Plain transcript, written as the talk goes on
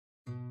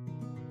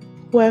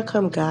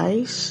Welcome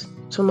guys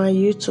to my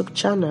YouTube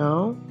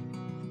channel.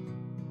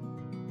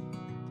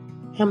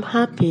 I'm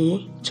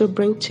happy to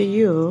bring to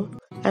you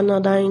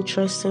another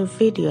interesting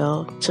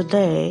video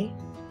today.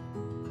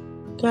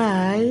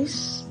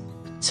 Guys,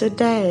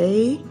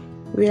 today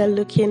we are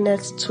looking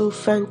at two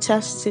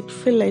fantastic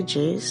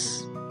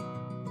villages.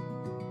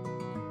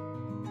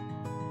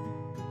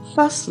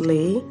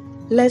 Firstly,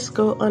 let's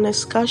go on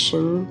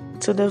excursion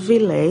to the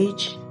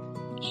village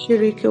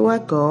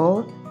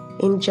Shirakawa-Go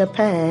in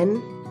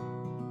Japan.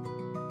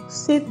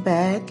 Sit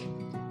back,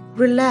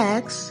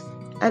 relax,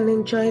 and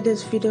enjoy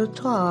this video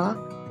tour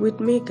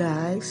with me,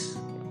 guys.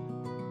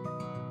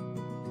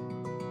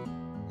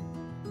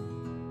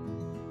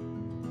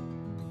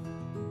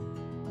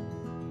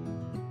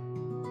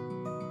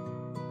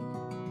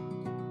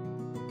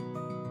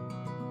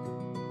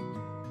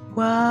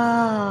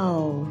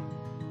 Wow!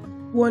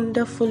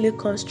 Wonderfully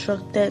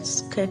constructed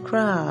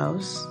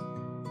scarecrows.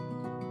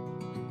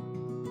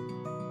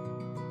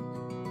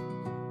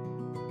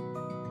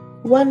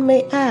 One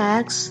may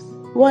ask,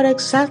 what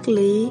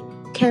exactly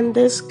can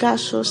this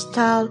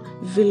gaseous-style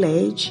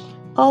village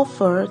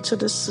offer to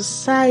the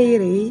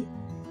society?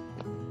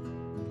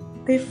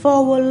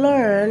 Before we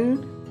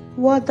learn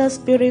what those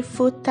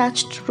beautiful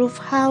thatched roof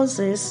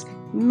houses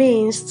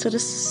means to the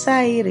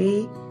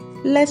society,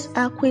 let's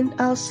acquaint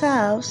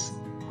ourselves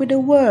with the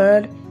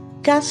word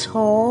gas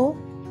hall.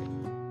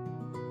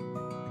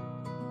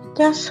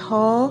 Gas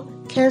hall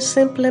can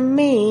simply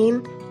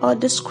mean or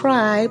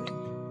described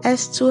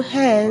as two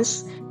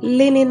hands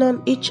leaning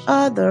on each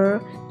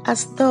other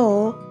as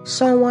though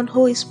someone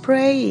who is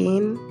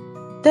praying.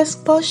 This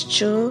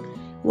posture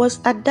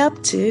was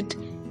adopted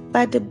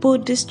by the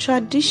Buddhist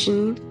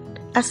tradition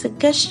as a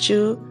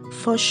gesture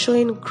for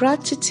showing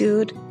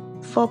gratitude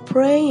for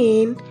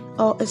praying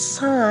or a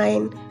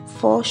sign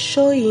for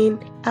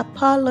showing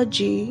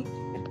apology.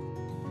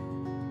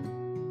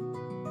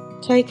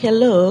 Take a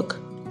look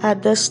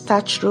at the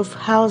thatched roof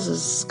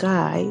houses,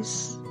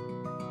 guys.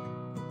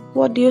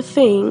 What do you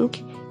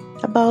think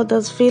about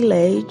this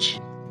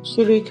village,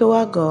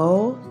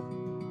 Shirakawa-Go?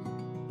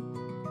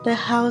 The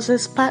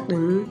houses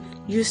pattern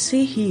you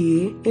see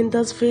here in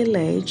this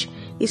village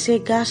is a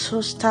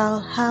gaseous-style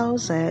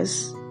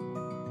houses.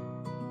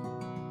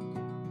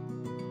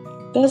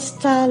 This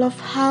style of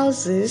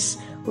houses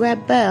were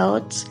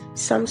built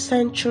some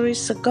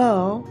centuries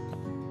ago.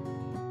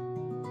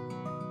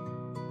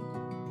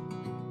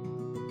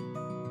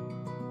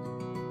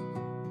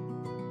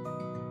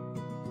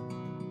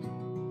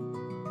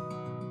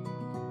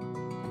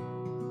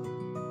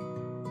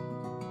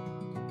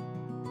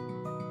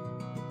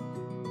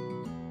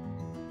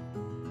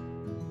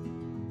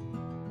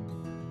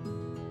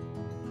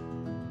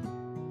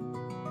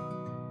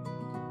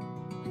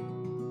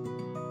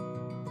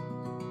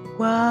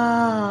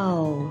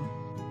 Wow!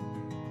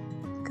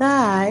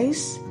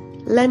 Guys,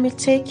 let me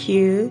take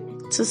you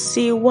to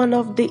see one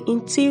of the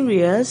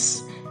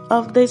interiors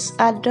of these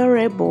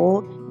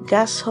adorable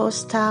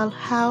gaseous-style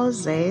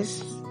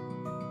houses.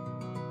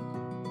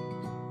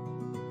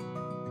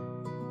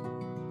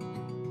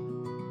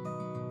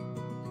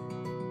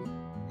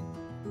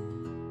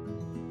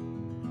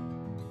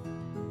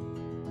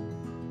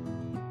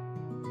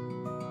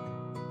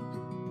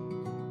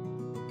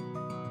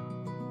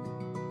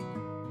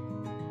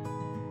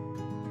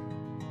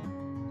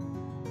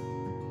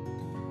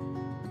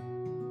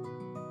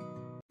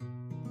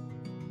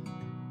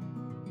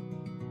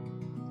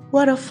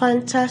 What a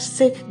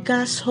fantastic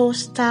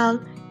gaseous-style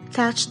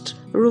thatched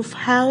roof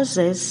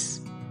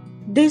houses.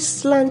 These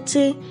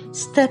slanty,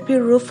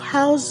 steppy roof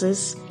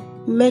houses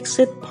makes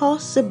it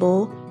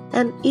possible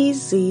and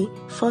easy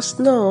for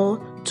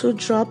snow to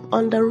drop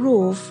on the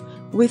roof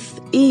with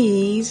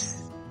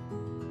ease.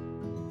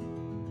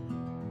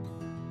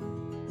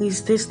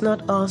 Is this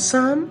not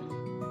awesome?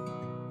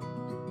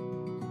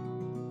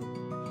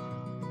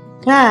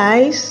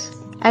 Guys,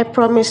 I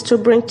promise to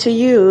bring to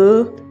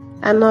you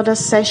another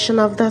session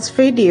of this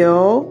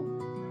video.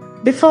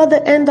 Before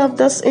the end of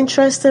this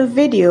interesting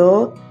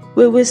video,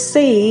 we will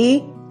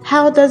see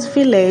how this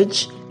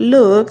village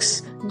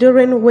looks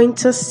during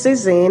winter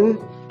season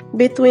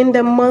between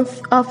the month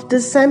of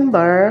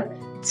December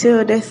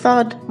till the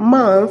third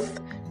month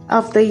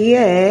of the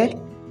year.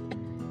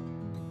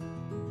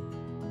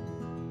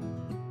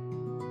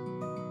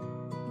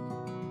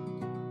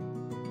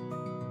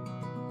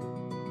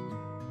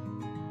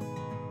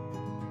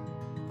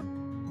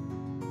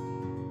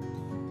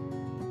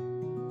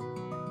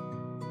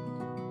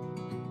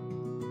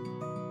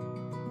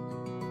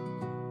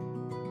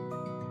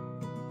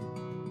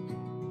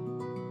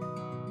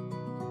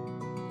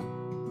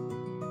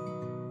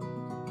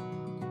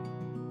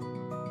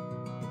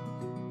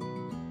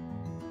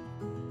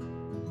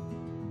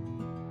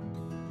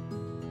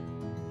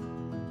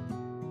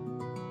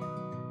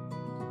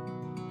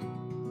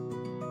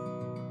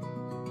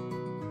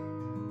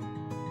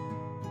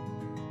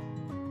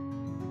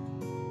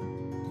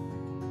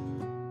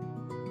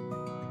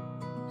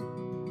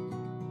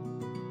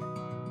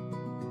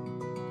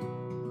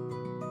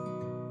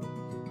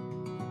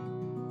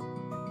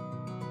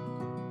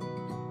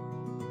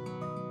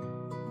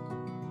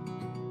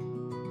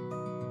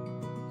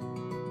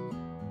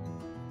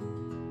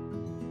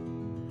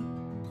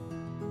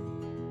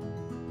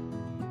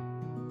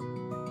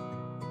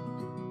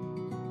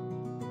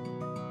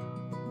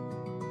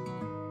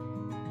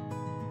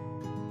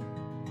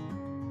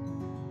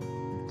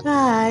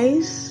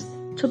 Guys,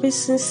 to be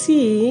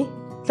sincere,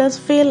 this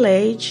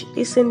village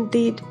is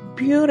indeed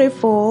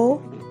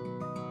beautiful.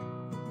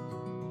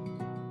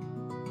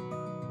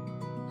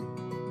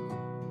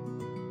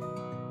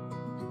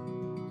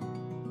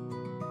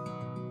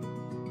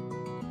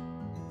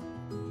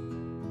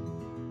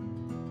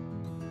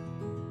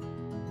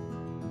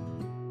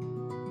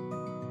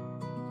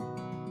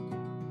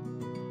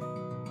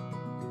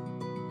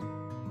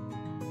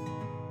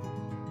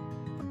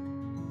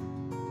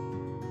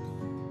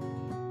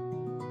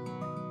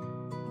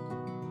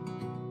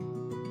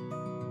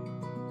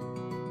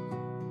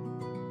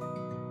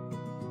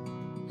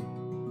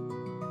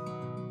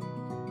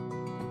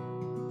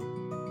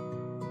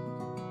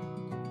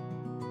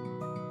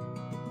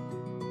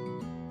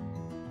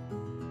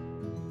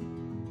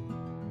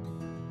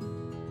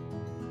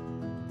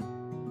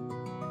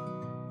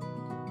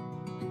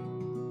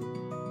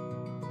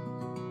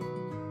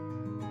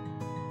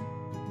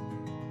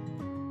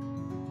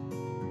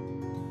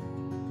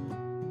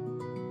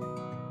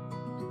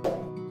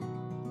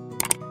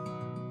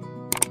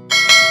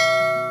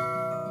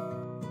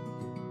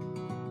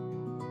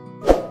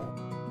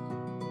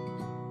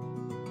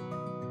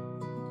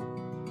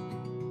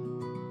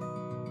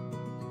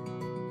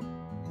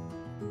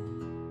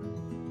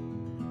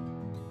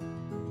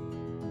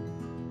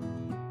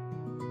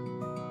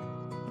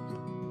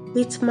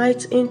 It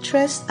might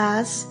interest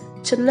us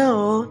to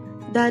know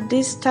that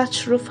these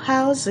thatch roof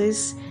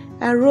houses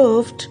are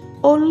roofed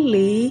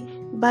only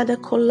by the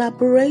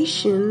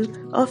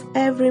collaboration of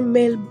every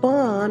male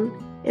born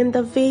in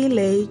the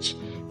village,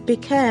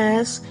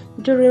 because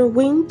during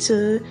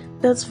winter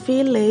this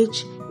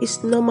village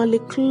is normally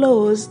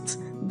closed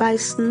by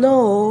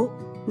snow.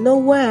 No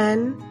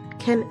one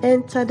can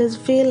enter this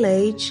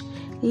village,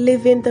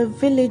 leaving the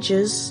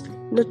villagers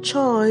no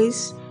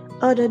choice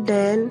other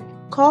than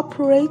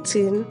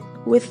cooperating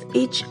with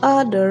each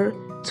other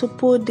to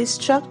put these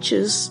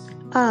structures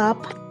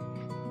up.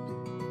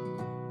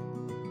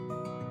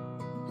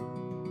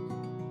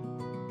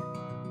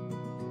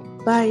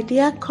 By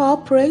their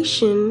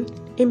cooperation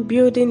in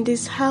building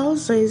these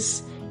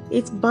houses,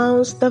 it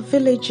bonds the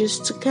villagers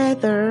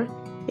together.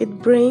 It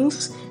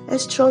brings a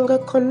stronger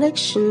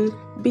connection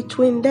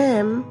between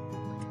them,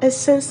 a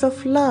sense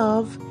of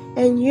love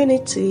and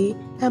unity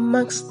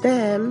amongst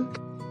them.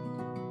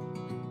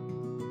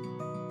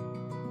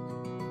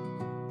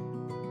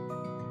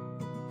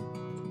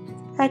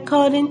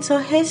 According to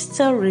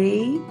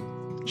history,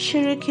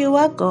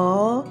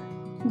 Shirakawa-Go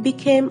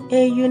became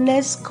a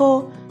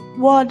UNESCO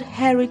World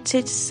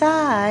Heritage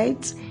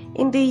Site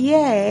in the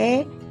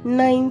year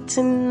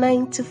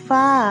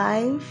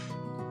 1995.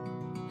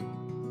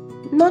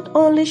 Not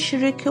only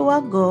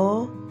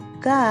Shirakawa-Go,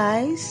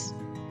 guys,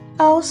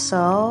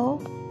 also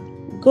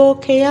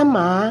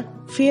Gokeyama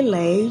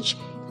Village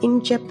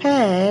in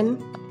Japan.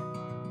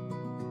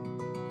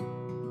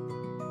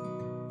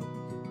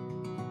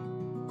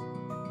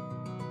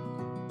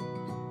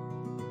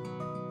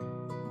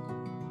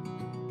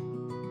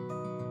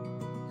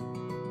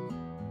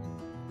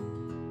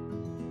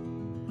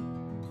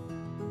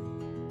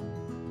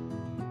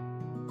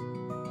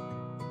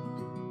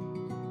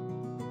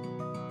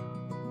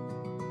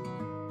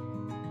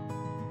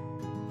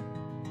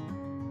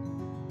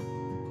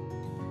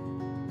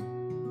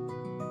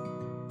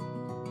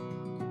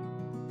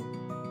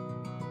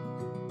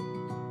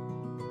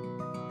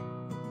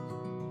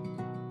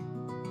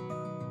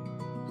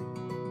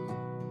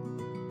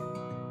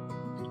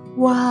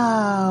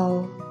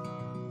 Wow,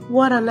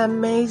 what an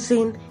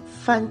amazing,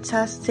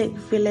 fantastic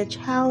village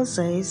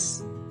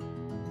houses.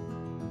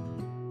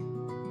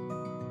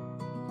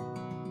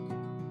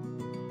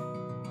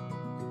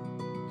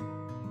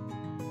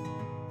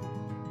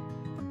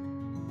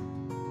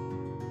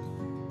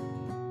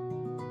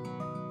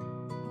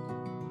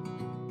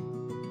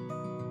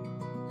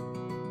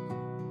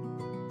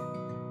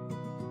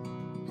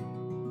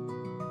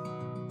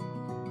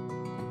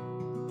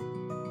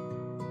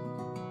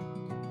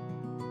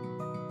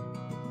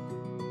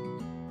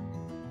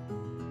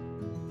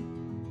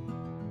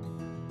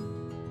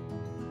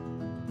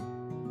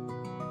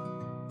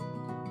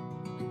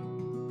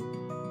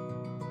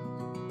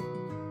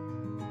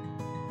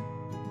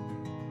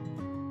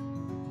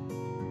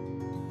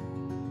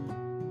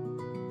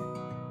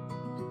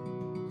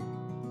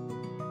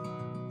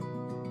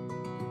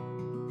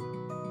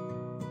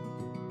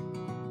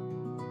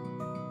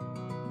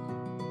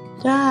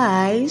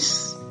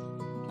 Guys,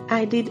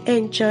 I did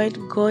enjoy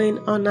going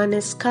on an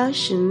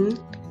excursion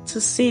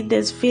to see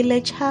these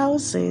village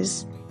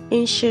houses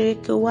in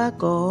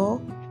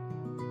Shirakawa-Go.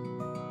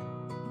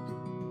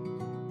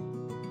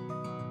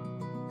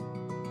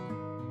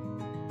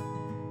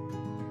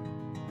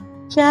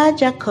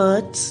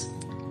 Jajakot,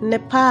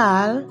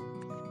 Nepal.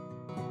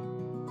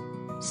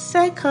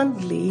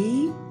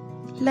 Secondly,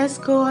 let's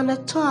go on a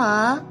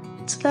tour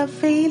to the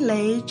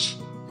village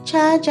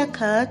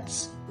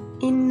Jajakot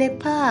in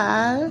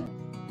Nepal.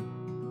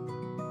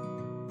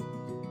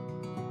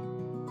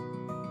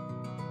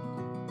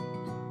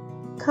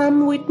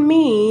 Come with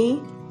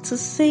me to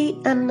see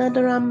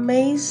another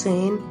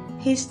amazing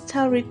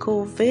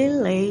historical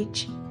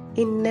village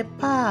in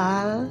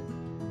Nepal.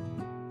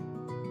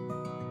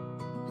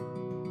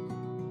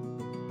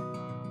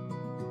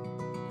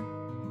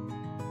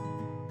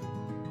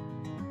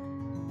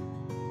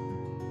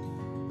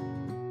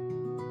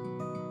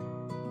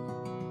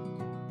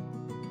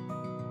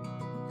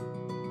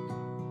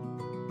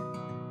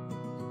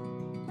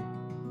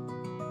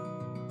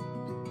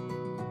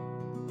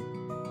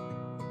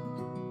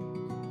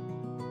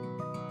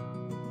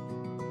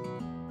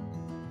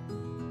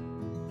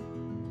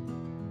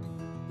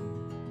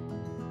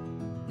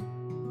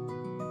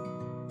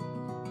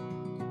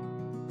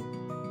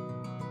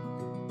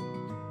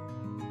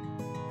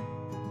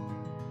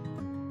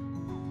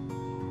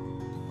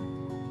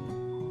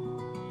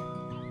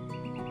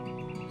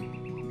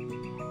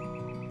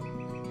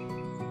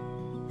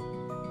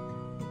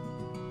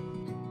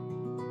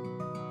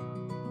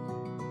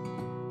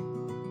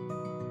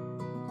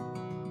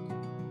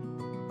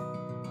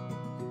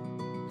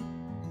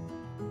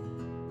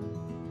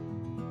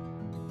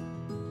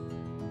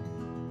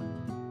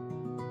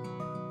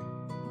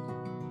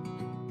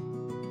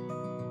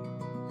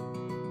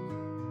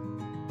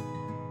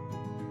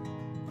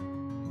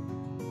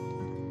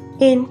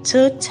 In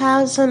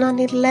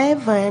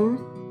 2011,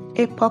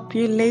 a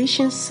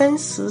population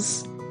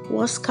census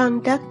was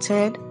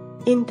conducted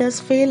in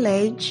this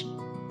village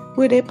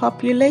with a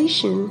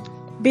population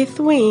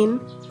between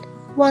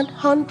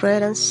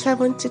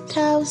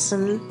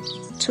 170,000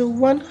 to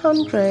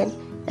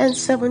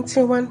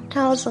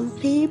 171,000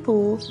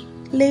 people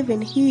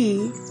living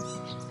here.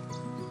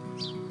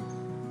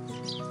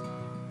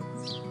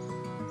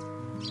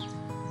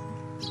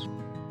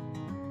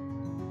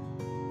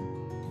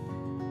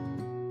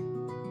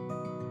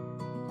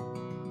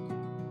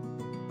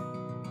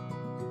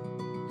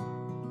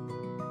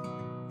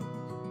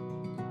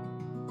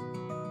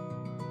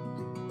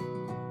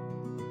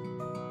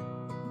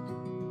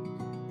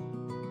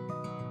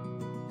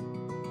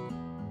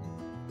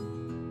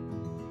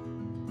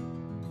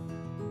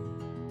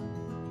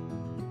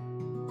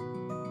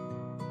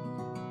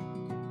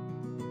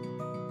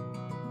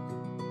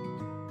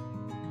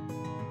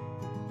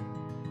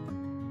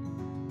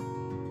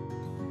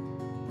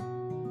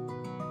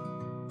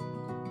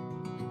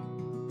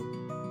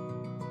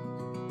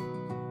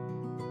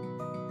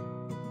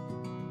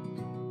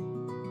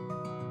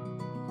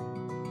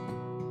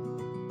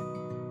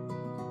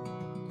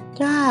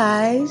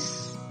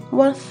 Guys,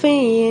 one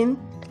thing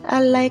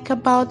I like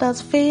about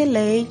that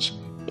village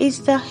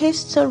is the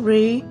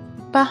history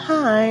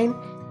behind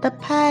the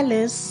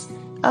palace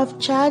of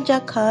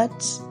Shirakawa-Go.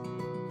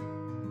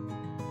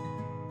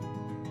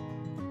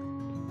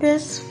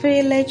 This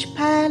village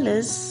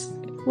palace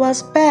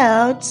was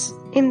built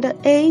in the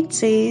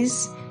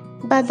 80s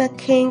by the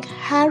King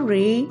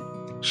Harry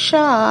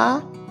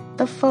Shah,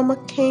 the former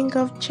king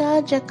of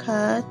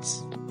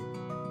Shirakawa-Go.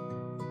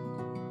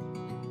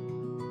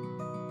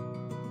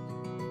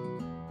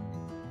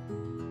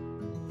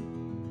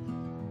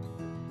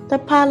 The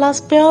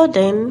palace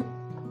building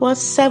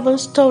was a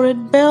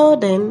 7-storied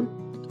building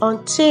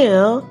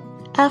until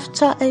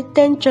after a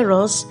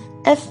dangerous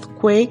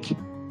earthquake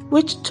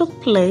which took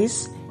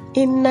place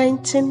in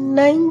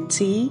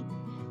 1990,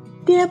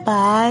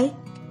 thereby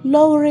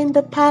lowering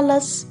the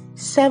palace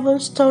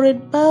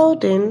 7-storied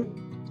building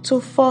to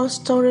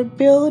 4-storied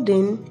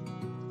building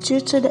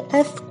due to the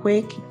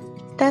earthquake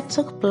that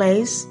took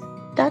place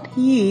that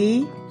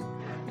year.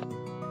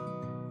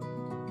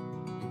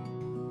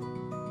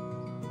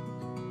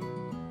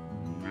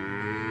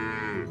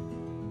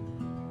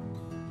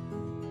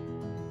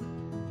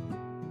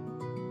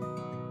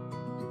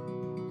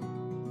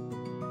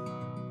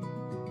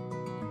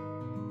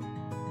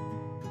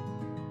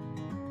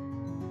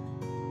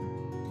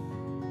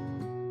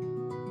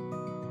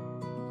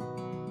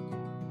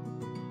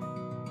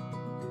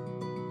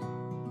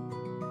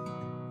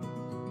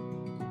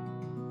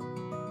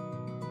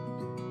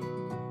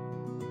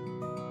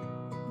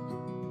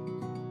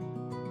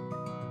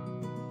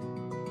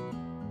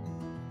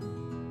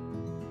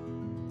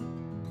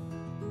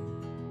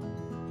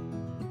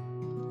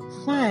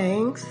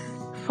 Thanks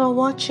for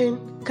watching,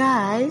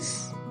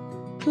 guys.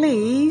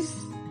 Please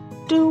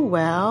do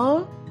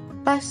well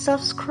by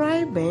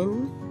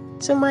subscribing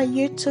to my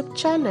YouTube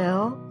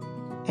channel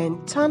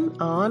and turn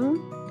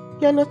on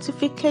your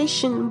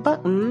notification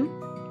button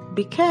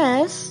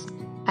because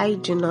I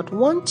do not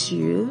want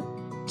you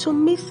to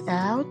miss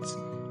out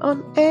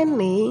on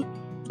any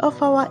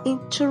of our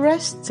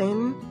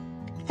interesting,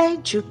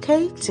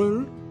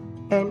 educating,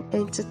 and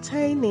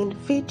entertaining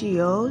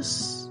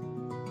videos.